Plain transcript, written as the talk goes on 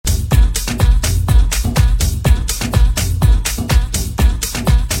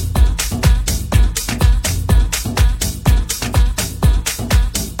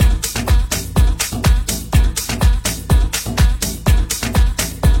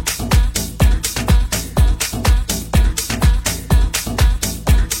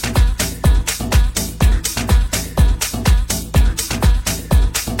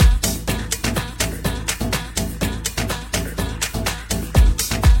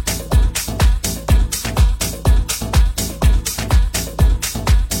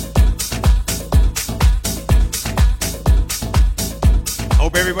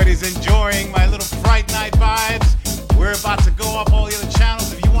everybody's enjoying my little Fright Night vibes. We're about to go up all the other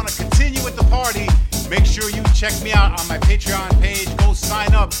channels. If you want to continue with the party, make sure you check me out on my Patreon page. Go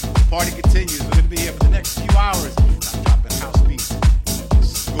sign up. The party continues. We're going to be here for the next few hours. I'm dropping house beats.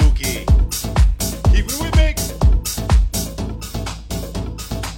 Spooky.